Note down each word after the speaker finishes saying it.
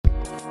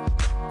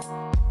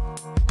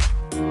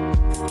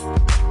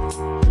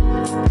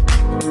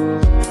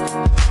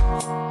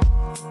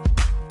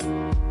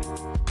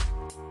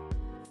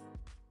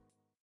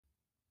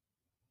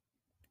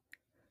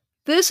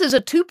This is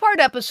a two-part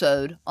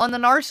episode on the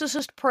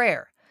Narcissist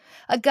Prayer,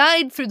 a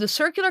guide through the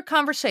circular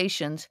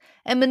conversations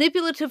and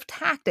manipulative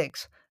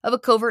tactics of a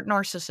covert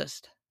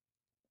narcissist.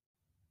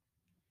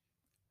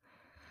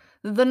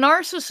 The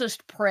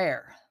Narcissist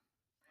Prayer.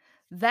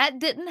 That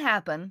didn't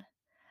happen,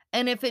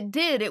 and if it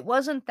did, it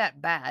wasn't that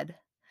bad.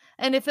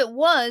 And if it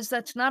was,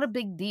 that's not a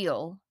big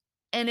deal.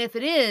 And if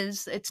it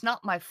is, it's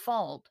not my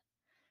fault.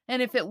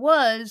 And if it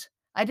was,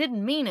 I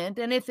didn't mean it.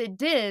 And if it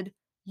did,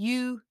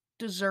 you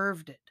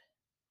deserved it.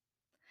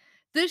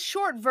 This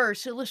short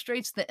verse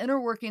illustrates the inner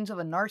workings of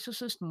a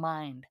narcissist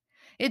mind.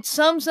 It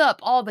sums up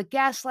all the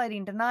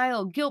gaslighting,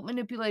 denial, guilt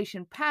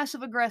manipulation,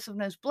 passive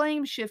aggressiveness,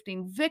 blame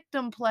shifting,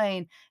 victim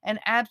playing, and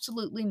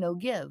absolutely no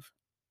give.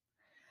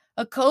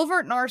 A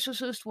covert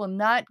narcissist will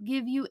not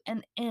give you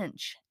an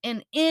inch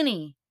in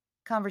any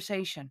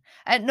conversation.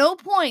 At no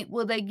point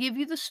will they give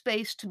you the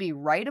space to be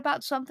right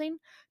about something,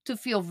 to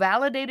feel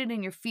validated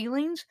in your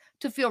feelings,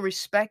 to feel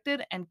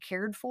respected and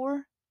cared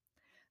for.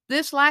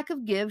 This lack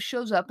of give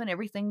shows up in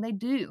everything they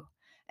do.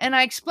 And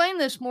I explain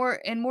this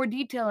in more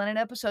detail in an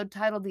episode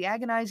titled The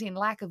Agonizing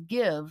Lack of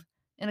Give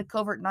in a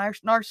Covert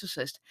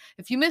Narcissist.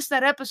 If you missed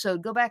that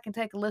episode, go back and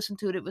take a listen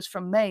to it. It was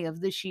from May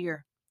of this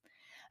year.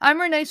 I'm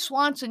Renee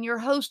Swanson, your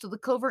host of the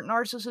Covert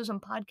Narcissism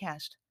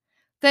podcast.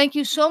 Thank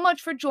you so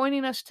much for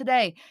joining us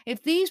today.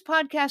 If these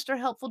podcasts are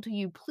helpful to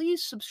you,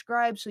 please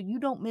subscribe so you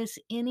don't miss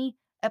any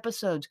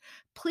episodes.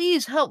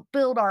 Please help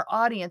build our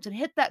audience and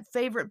hit that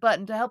favorite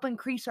button to help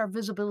increase our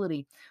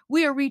visibility.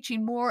 We are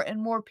reaching more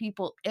and more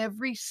people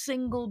every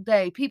single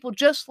day, people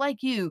just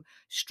like you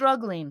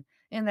struggling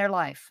in their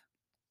life.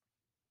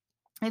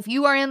 If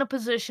you are in a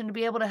position to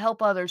be able to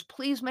help others,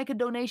 please make a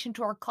donation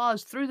to our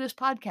cause through this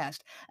podcast.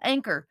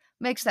 Anchor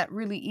makes that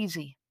really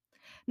easy.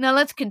 Now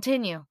let's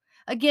continue.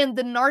 Again,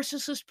 the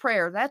Narcissist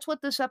Prayer. That's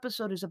what this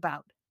episode is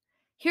about.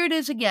 Here it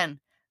is again.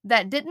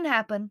 That didn't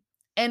happen.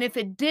 And if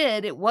it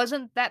did, it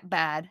wasn't that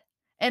bad.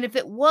 And if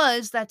it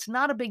was, that's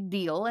not a big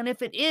deal. And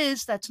if it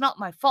is, that's not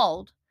my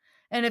fault.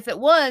 And if it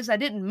was, I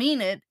didn't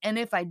mean it. And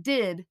if I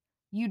did,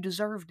 you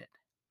deserved it.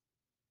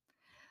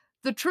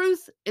 The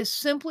truth is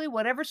simply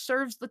whatever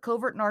serves the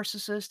covert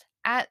narcissist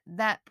at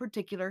that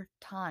particular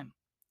time.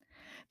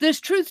 This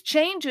truth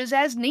changes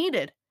as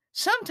needed,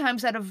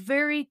 sometimes at a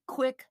very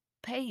quick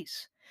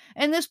pace.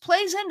 And this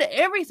plays into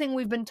everything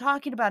we've been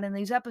talking about in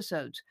these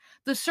episodes.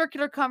 The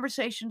circular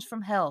conversations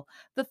from hell,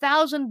 the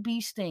 1,000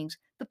 bee stings,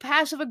 the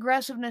passive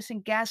aggressiveness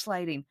and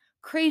gaslighting,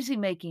 crazy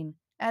making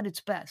at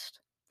its best.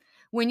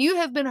 When you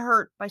have been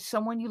hurt by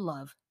someone you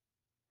love,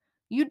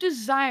 you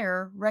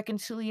desire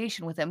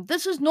reconciliation with them.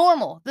 This is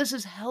normal. This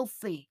is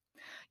healthy.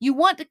 You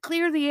want to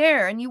clear the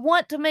air and you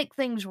want to make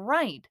things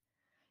right.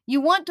 You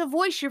want to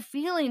voice your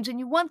feelings and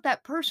you want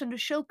that person to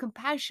show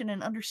compassion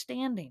and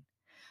understanding.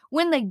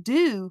 When they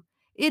do,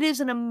 it is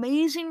an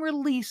amazing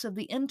release of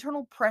the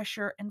internal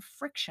pressure and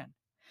friction.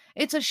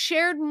 It's a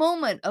shared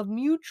moment of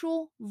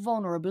mutual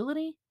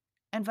vulnerability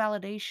and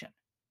validation.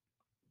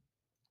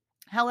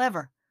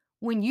 However,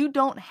 when you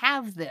don't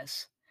have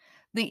this,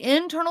 the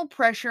internal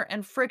pressure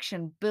and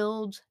friction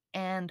builds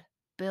and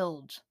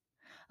builds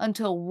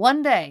until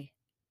one day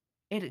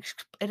it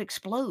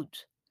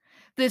explodes.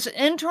 This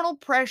internal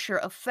pressure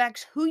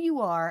affects who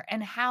you are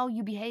and how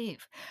you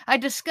behave. I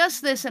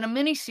discussed this in a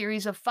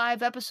mini-series of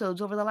 5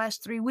 episodes over the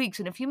last 3 weeks,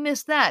 and if you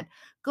missed that,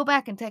 go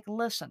back and take a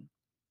listen.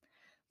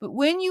 But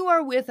when you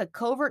are with a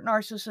covert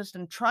narcissist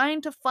and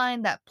trying to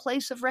find that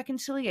place of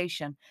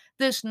reconciliation,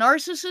 this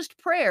narcissist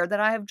prayer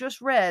that I have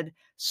just read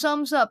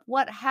sums up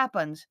what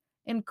happens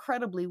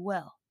incredibly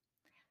well.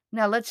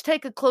 Now let's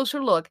take a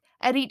closer look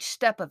at each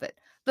step of it.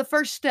 The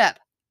first step,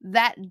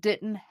 that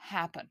didn't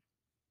happen.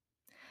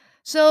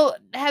 So,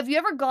 have you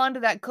ever gone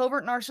to that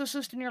covert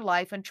narcissist in your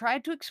life and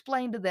tried to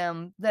explain to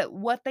them that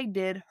what they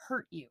did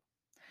hurt you?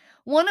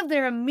 One of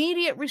their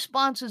immediate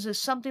responses is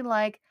something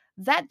like,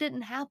 that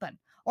didn't happen,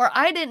 or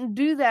I didn't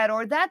do that,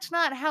 or that's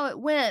not how it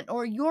went,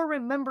 or you're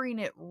remembering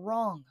it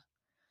wrong.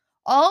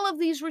 All of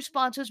these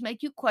responses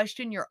make you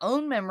question your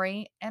own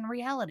memory and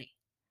reality.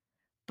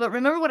 But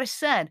remember what I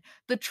said,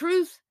 the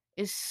truth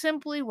is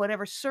simply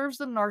whatever serves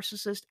the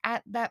narcissist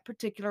at that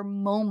particular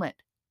moment.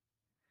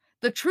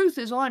 The truth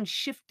is on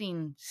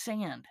shifting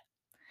sand.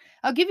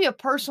 I'll give you a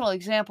personal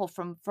example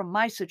from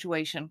my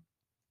situation.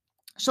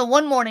 So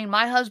one morning,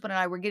 my husband and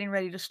I were getting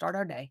ready to start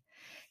our day.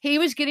 He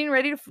was getting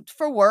ready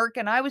for work,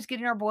 and I was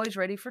getting our boys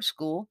ready for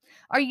school.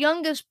 Our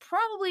youngest,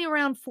 probably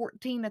around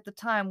 14 at the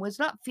time, was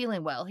not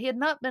feeling well. He had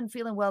not been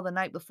feeling well the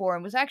night before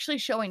and was actually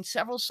showing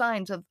several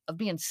signs of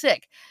being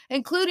sick,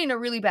 including a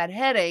really bad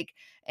headache.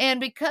 And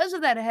because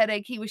of that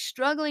headache, he was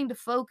struggling to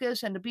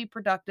focus and to be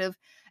productive.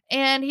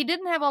 And he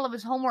didn't have all of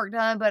his homework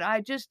done, but I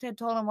just had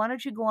told him, why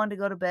don't you go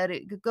to bed?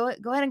 Go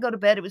ahead and go to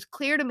bed. It was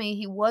clear to me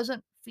he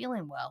wasn't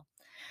feeling well.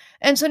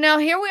 And so now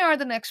here we are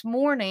the next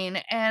morning,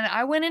 and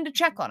I went in to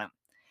check on him.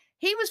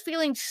 He was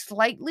feeling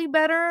slightly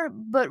better,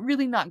 but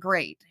really not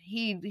great.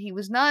 He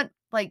was not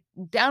like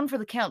down for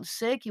the count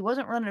sick. He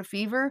wasn't running a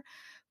fever,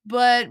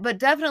 but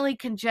definitely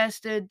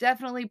congested,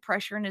 definitely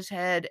pressure in his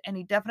head, and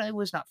he definitely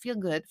was not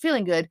feeling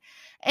good.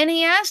 And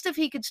he asked if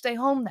he could stay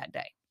home that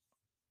day.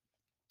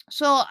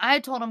 So I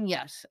told him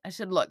yes. I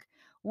said, "Look,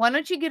 why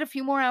don't you get a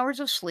few more hours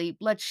of sleep?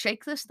 Let's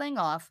shake this thing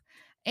off.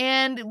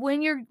 And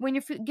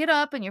get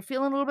up and you're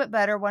feeling a little bit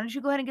better, why don't you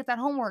go ahead and get that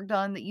homework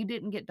done that you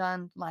didn't get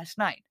done last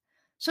night?"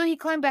 So he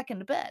climbed back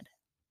into bed.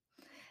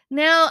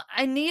 Now,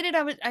 I knew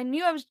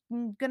I was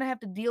gonna have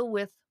to deal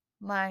with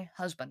my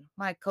husband,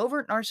 my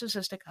covert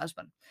narcissistic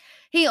husband.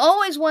 He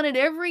always wanted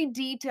every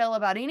detail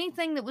about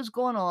anything that was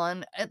going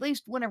on, at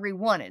least whenever he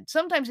wanted.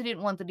 Sometimes he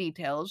didn't want the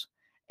details,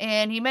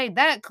 and he made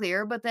that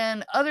clear, but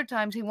then other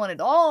times he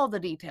wanted all the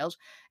details,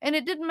 and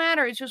it didn't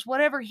matter. It's just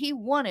whatever he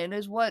wanted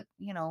is what,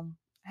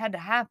 had to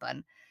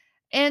happen.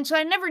 And so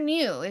I never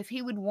knew if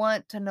he would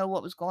want to know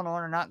what was going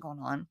on or not going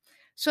on.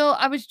 So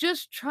I was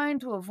just trying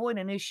to avoid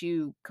an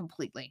issue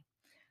completely.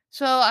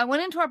 So I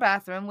went into our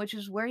bathroom, which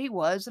is where he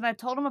was, and I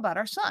told him about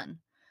our son.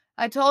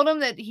 I told him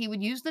that he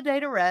would use the day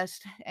to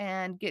rest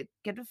and get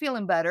to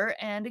feeling better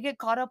and to get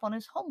caught up on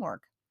his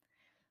homework.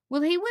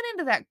 Well, he went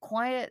into that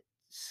quiet,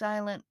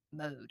 silent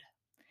mode.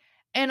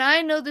 And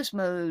I know this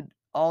mode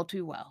all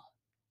too well.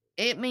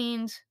 It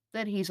means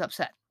that he's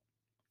upset.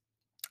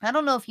 I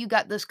don't know if you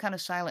got this kind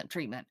of silent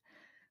treatment,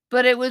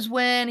 but it was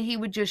when he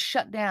would just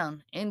shut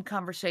down in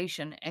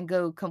conversation and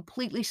go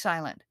completely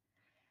silent.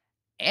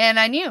 And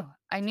I knew,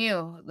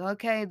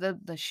 okay,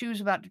 the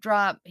shoe's about to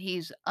drop.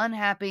 He's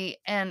unhappy.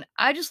 And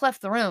I just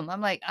left the room.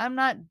 I'm like, I'm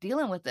not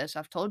dealing with this.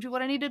 I've told you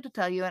what I needed to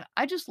tell you. And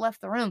I just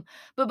left the room.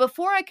 But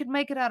before I could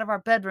make it out of our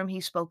bedroom,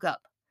 he spoke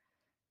up.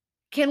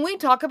 "Can we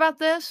talk about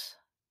this?"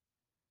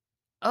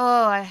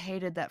 Oh, I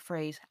hated that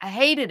phrase. I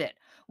hated it.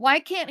 Why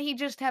can't he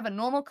just have a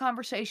normal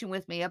conversation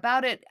with me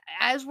about it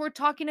as we're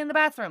talking in the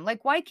bathroom?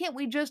 Like, why can't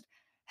we just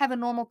have a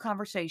normal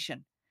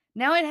conversation?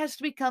 Now it has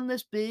to become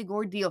this big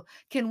ordeal.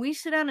 Can we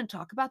sit down and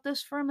talk about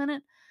this for a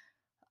minute?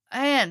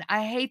 And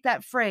I hate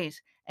that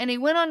phrase. And he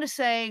went on to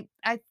say,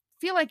 "I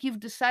feel like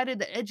you've decided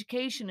that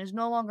education is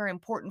no longer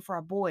important for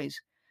our boys.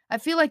 I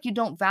feel like you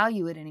don't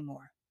value it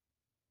anymore."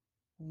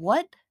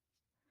 What?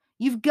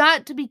 You've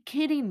got to be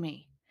kidding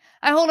me.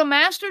 I hold a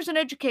master's in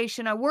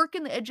education. I work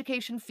in the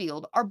education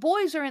field. Our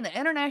boys are in the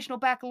International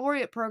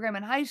Baccalaureate program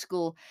in high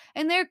school,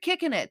 and they're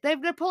kicking it.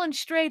 They're pulling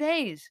straight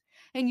A's.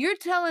 And you're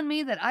telling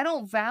me that I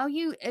don't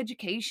value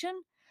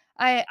education?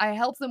 I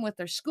help them with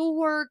their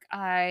schoolwork.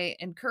 I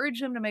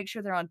encourage them to make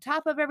sure they're on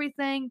top of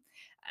everything.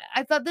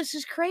 I thought this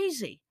is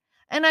crazy.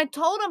 And I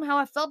told him how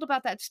I felt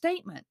about that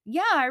statement.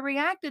 Yeah, I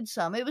reacted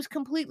some. It was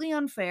completely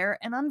unfair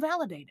and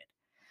unvalidated.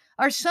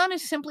 Our son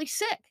is simply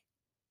sick.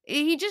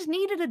 He just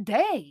needed a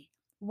day.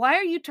 Why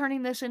are you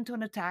turning this into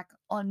an attack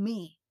on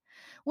me?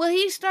 Well,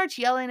 he starts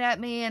yelling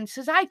at me and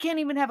says, "I can't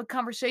even have a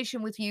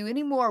conversation with you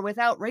anymore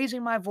without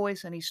raising my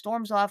voice." And he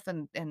storms off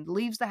and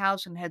leaves the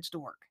house and heads to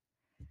work.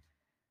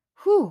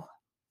 Whew.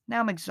 Now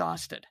I'm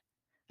exhausted.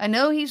 I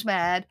know he's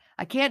mad.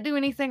 I can't do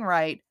anything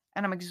right.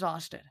 And I'm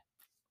exhausted.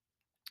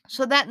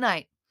 So that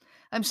night,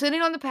 I'm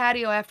sitting on the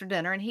patio after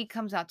dinner and he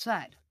comes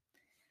outside.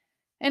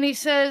 And he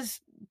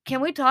says, "Can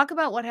we talk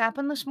about what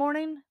happened this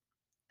morning?"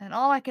 And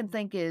all I can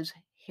think is,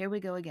 here we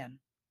go again.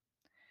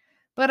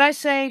 But I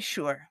say,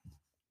 sure.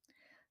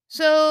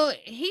 So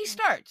he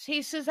starts.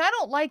 He says, "I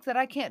don't like that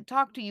I can't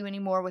talk to you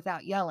anymore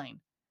without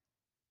yelling."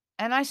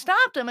 And I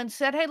stopped him and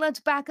said, "Hey,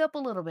 let's back up a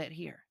little bit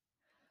here.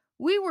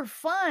 We were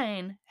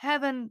fine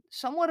having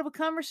somewhat of a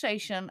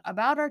conversation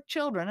about our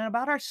children and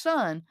about our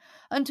son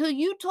until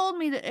you told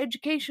me that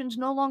education's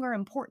no longer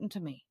important to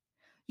me.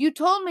 You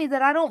told me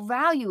that I don't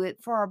value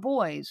it for our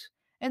boys.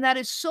 And that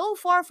is so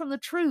far from the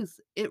truth,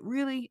 it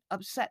really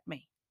upset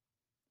me."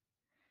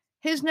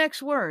 His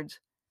next words,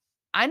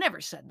 "I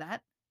never said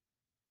that."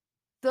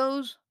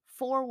 Those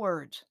 4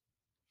 words.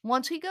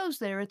 Once he goes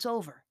there, it's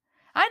over.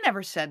 "I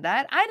never said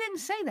that. I didn't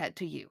say that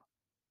to you."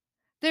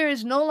 There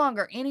is no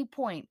longer any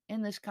point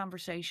in this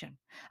conversation.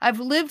 I've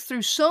lived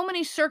through so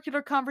many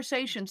circular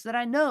conversations that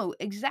I know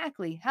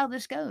exactly how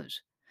this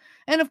goes.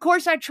 And of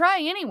course, I try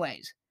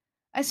anyways.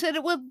 I said,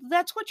 "Well,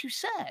 that's what you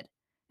said.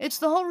 It's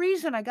the whole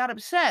reason I got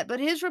upset." But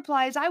his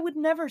reply is, "I would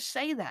never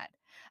say that.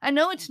 I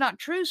know it's not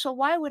true, so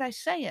why would I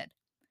say it?"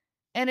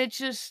 And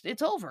it's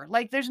over.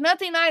 Like, there's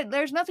nothing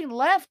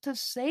left to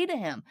say to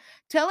him.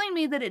 Telling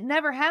me that it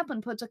never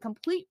happened puts a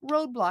complete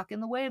roadblock in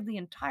the way of the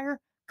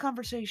entire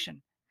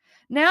conversation.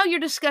 Now you're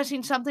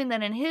discussing something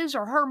that in his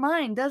or her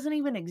mind doesn't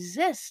even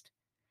exist.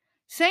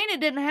 Saying it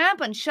didn't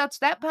happen shuts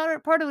that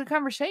part of the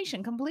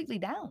conversation completely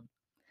down.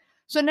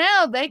 So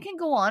now they can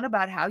go on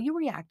about how you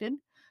reacted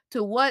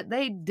to what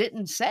they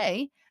didn't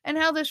say and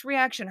how this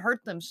reaction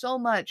hurt them so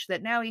much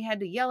that now he had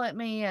to yell at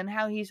me and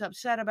how he's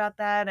upset about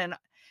that,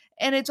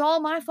 and it's all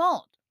my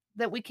fault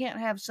that we can't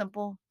have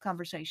simple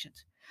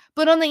conversations.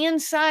 But on the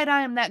inside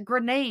I am that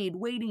grenade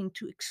waiting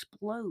to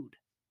explode.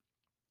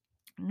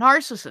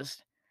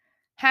 Narcissists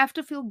have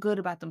to feel good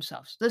about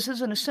themselves. This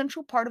is an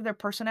essential part of their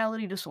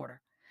personality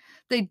disorder.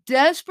 They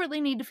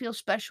desperately need to feel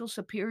special,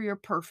 superior,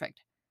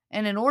 perfect.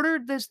 And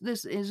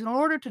this is in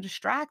order to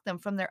distract them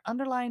from their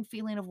underlying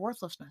feeling of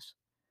worthlessness.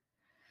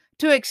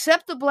 To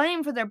accept the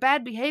blame for their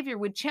bad behavior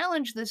would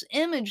challenge this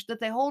image that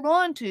they hold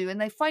on to and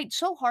they fight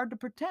so hard to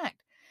protect.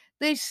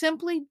 They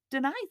simply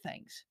deny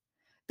things.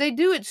 They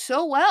do it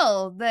so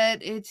well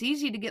that it's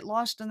easy to get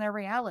lost in their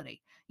reality.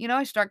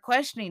 I start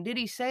questioning, did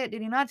he say it?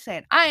 Did he not say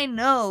it? I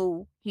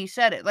know he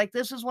said it. Like,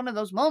 this is one of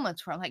those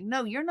moments where I'm like,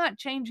 no, you're not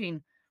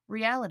changing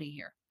reality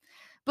here.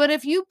 But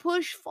if you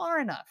push far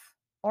enough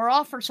or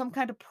offer some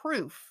kind of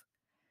proof,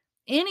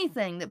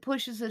 anything that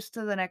pushes this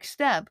to the next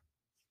step,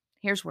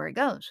 here's where it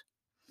goes.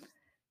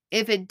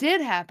 If it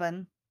did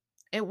happen,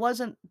 it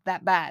wasn't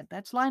that bad.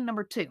 That's line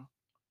number 2.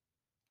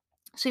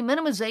 See,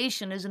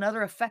 minimization is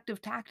another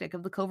effective tactic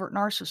of the covert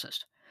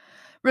narcissist.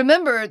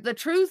 Remember, the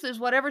truth is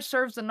whatever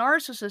serves the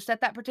narcissist at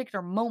that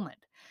particular moment.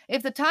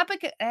 If the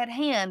topic at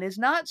hand is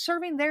not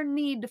serving their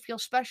need to feel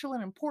special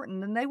and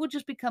important, then they will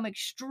just become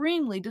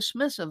extremely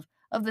dismissive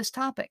of this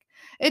topic.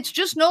 It's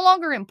just no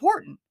longer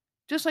important,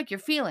 just like your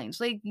feelings.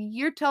 Like,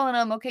 you're telling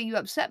them, okay, you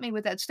upset me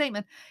with that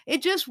statement.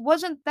 It just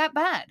wasn't that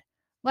bad.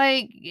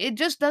 Like, it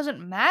just doesn't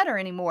matter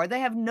anymore.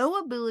 They have no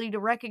ability to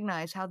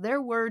recognize how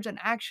their words and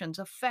actions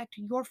affect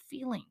your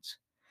feelings.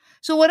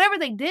 So whatever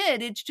they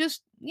did, it's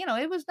just,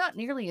 it was not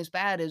nearly as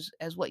bad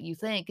as what you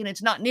think, and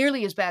it's not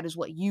nearly as bad as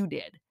what you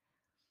did.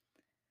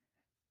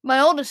 My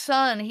oldest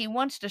son, he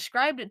once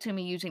described it to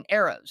me using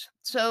arrows.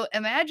 So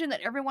imagine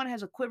that everyone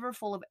has a quiver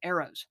full of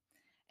arrows.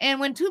 And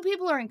when two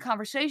people are in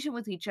conversation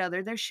with each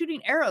other, they're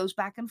shooting arrows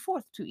back and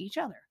forth to each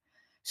other.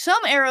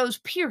 Some arrows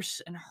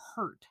pierce and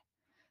hurt,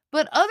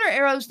 but other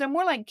arrows, they're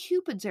more like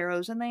Cupid's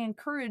arrows, and they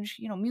encourage,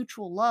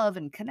 mutual love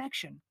and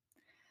connection.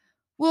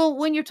 Well,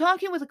 when you're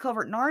talking with a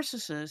covert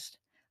narcissist,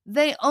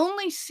 they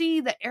only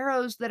see the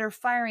arrows that are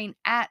firing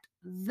at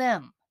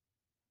them.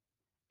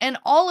 And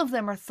all of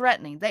them are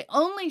threatening. They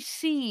only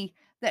see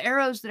the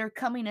arrows that are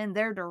coming in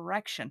their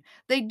direction.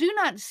 They do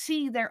not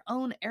see their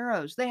own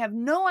arrows. They have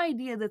no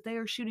idea that they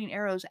are shooting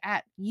arrows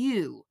at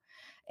you.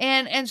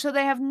 And so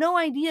they have no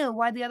idea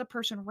why the other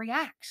person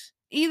reacts,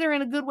 either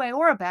in a good way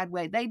or a bad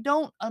way. They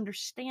don't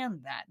understand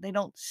that. They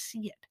don't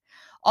see it.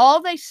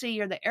 All they see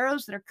are the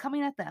arrows that are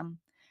coming at them,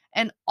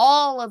 and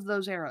all of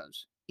those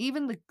arrows,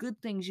 even the good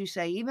things you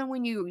say, even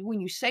when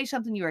you say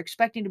something you're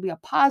expecting to be a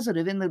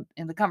positive in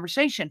the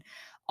conversation,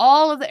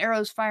 all of the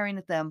arrows firing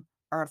at them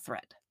are a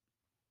threat.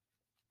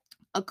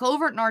 A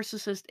covert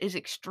narcissist is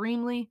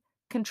extremely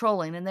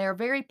controlling, and they are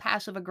very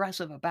passive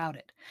aggressive about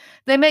it.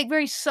 They make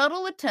very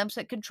subtle attempts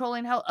at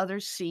controlling how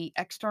others see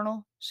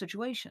external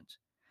situations.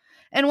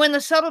 And when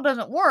the subtle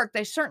doesn't work,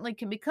 they certainly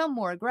can become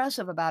more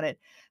aggressive about it.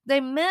 They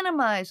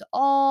minimize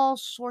all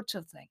sorts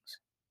of things.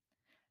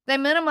 They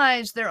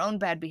minimize their own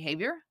bad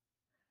behavior.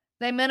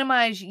 They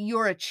minimize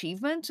your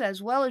achievements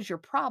as well as your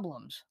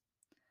problems.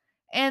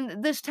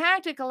 And this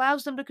tactic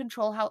allows them to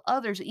control how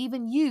others,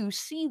 even you,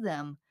 see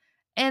them,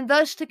 and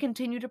thus to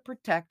continue to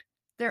protect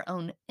their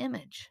own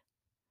image.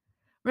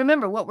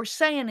 Remember, what we're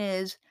saying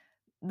is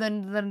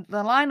the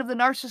line of the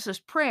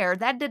narcissist prayer,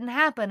 that didn't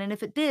happen, and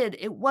if it did,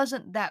 it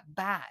wasn't that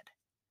bad.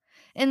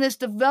 In this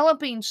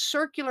developing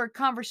circular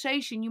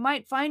conversation, you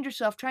might find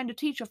yourself trying to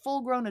teach a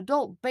full-grown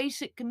adult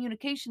basic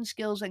communication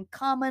skills and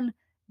common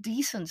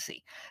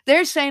decency.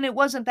 They're saying it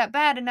wasn't that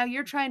bad, and now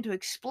you're trying to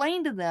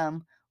explain to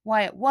them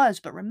why it was.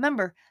 But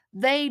remember,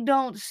 they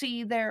don't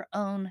see their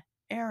own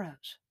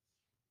arrows.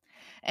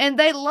 And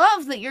they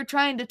love that you're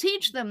trying to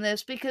teach them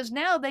this, because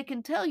now they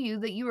can tell you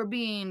that you are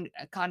being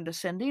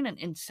condescending and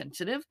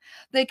insensitive.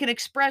 They can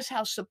express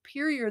how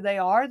superior they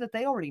are, that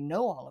they already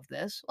know all of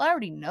this.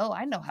 Well,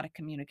 I know how to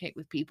communicate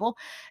with people.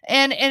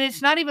 And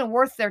it's not even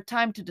worth their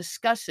time to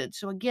discuss it.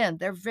 So again,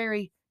 they're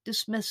very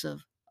dismissive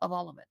of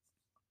all of it.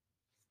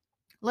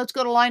 Let's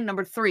go to line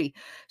number 3.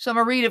 So I'm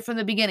going to read it from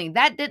the beginning.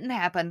 That didn't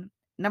happen.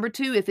 Number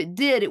 2, if it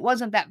did, it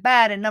wasn't that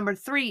bad. And number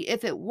 3,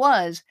 if it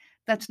was,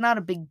 that's not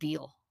a big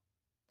deal.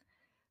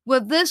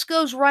 Well, this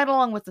goes right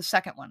along with the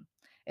second one.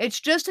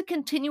 It's just a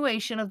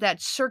continuation of that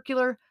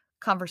circular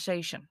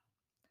conversation.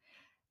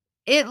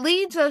 It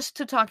leads us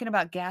to talking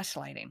about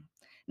gaslighting.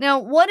 Now,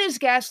 what is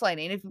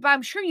gaslighting?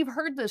 I'm sure you've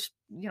heard this,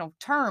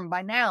 term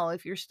by now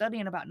if you're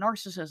studying about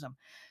narcissism.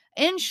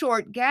 In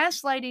short,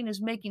 gaslighting is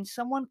making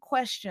someone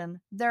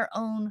question their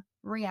own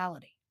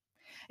reality.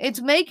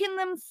 It's making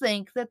them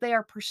think that they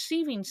are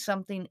perceiving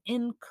something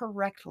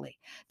incorrectly.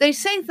 They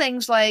say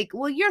things like,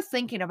 well, you're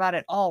thinking about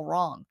it all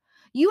wrong.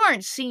 You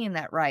aren't seeing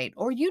that right,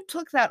 or you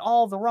took that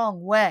all the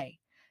wrong way.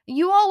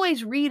 You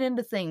always read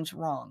into things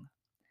wrong.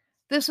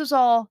 This is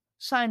all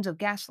signs of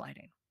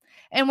gaslighting.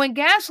 And when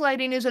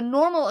gaslighting is a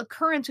normal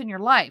occurrence in your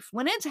life,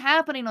 when it's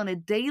happening on a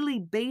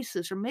daily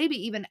basis or maybe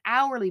even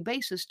hourly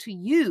basis to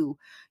you,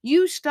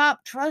 you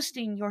stop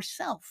trusting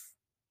yourself.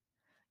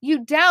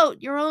 You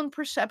doubt your own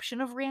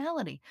perception of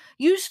reality.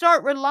 You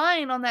start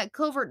relying on that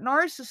covert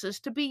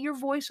narcissist to be your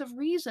voice of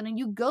reason, and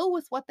you go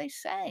with what they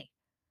say.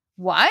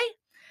 Why?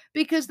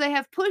 Because they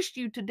have pushed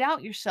you to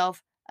doubt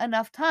yourself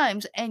enough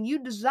times, and you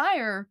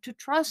desire to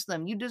trust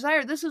them. You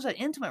desire, this is an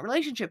intimate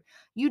relationship.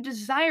 You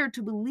desire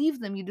to believe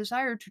them. You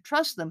desire to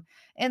trust them,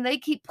 and they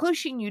keep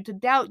pushing you to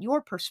doubt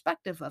your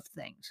perspective of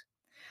things.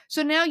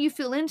 So now you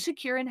feel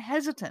insecure and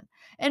hesitant.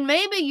 And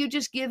maybe you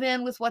just give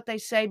in with what they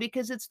say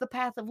because it's the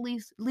path of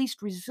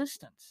least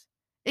resistance.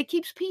 It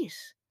keeps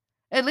peace,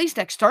 at least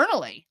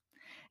externally.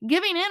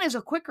 Giving in is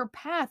a quicker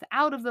path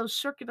out of those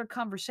circular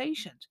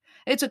conversations.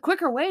 It's a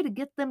quicker way to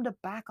get them to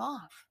back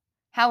off.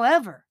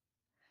 However,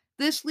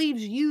 this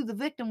leaves you, the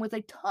victim, with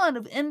a ton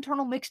of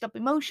internal mixed up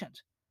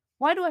emotions.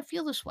 Why do I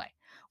feel this way?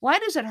 Why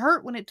does it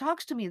hurt when he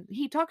talks to me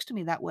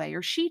that way,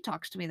 or she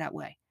talks to me that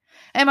way?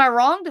 Am I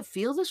wrong to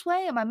feel this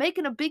way? Am I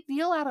making a big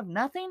deal out of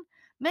nothing?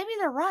 Maybe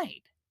they're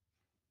right.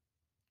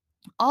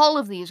 All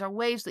of these are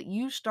ways that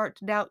you start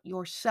to doubt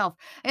yourself.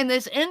 And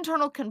this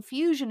internal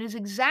confusion is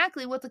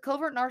exactly what the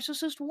covert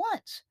narcissist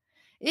wants.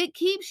 It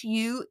keeps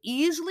you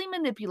easily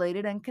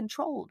manipulated and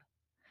controlled.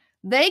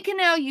 They can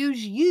now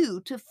use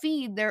you to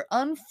feed their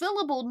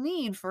unfillable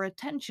need for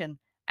attention,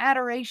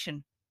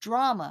 adoration,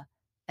 drama,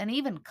 and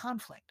even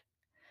conflict.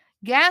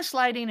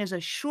 Gaslighting is a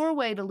sure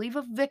way to leave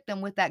a victim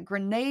with that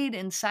grenade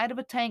inside of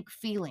a tank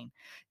feeling,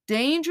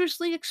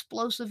 dangerously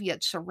explosive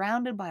yet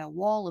surrounded by a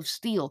wall of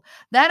steel.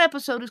 That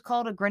episode is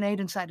called A Grenade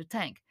Inside a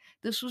Tank.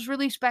 This was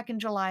released back in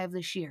July of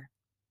this year.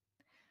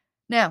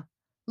 Now,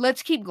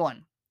 let's keep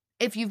going.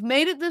 If you've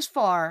made it this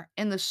far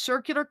in the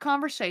circular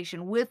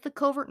conversation with the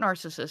covert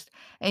narcissist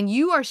and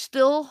you are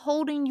still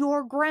holding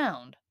your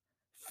ground,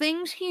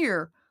 things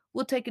here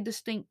will take a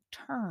distinct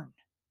turn.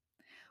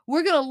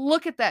 We're going to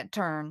look at that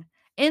turn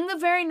in the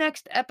very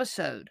next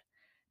episode.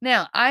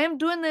 Now, I am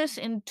doing this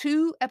in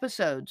 2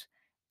 episodes,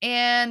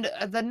 and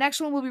the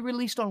next one will be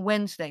released on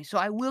Wednesday. So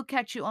I will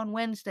catch you on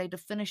Wednesday to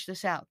finish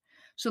this out.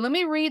 So let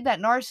me read that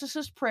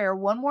narcissist prayer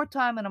one more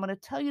time, and I'm going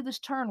to tell you this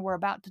turn we're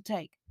about to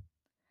take.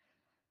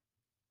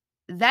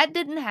 That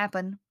didn't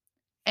happen.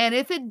 And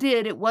if it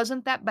did, it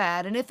wasn't that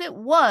bad. And if it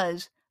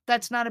was,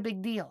 that's not a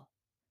big deal.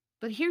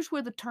 But here's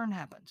where the turn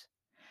happens.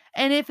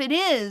 And if it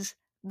is,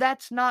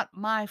 that's not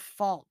my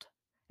fault.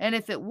 And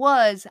if it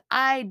was,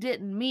 I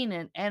didn't mean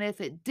it. And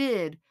if it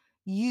did,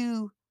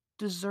 you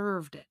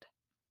deserved it.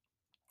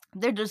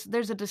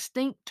 There's a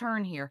distinct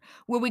turn here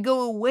where we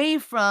go away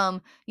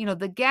from,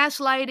 the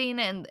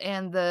gaslighting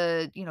and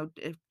the,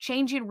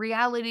 changing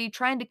reality,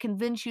 trying to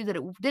convince you that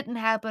it didn't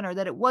happen or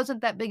that it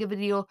wasn't that big of a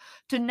deal,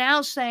 to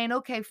now saying,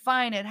 okay,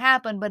 fine, it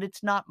happened, but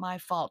it's not my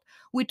fault.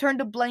 We turn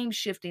to blame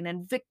shifting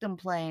and victim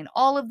playing.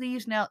 All of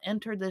these now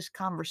enter this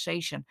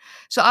conversation.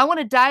 So I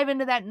want to dive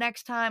into that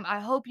next time. I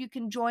hope you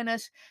can join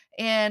us,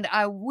 and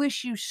I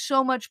wish you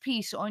so much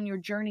peace on your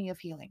journey of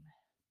healing.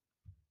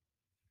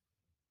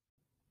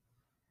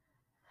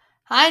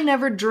 I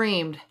never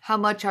dreamed how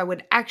much I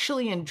would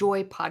actually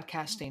enjoy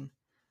podcasting.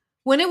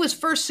 When it was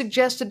first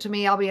suggested to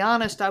me, I'll be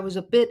honest, I was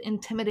a bit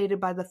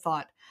intimidated by the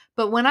thought.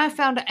 But when I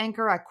found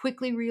Anchor, I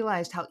quickly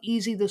realized how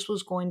easy this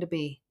was going to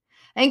be.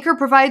 Anchor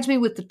provides me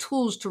with the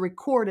tools to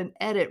record and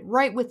edit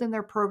right within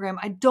their program.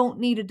 I don't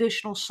need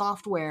additional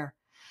software.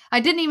 I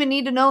didn't even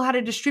need to know how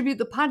to distribute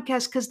the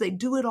podcast because they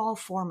do it all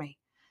for me.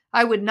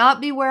 I would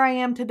not be where I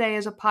am today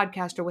as a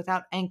podcaster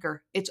without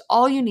Anchor. It's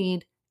all you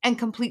need and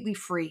completely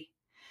free.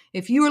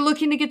 If you are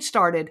looking to get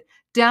started,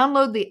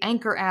 download the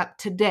Anchor app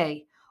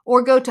today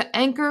or go to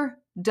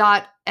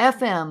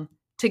anchor.fm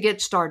to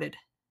get started.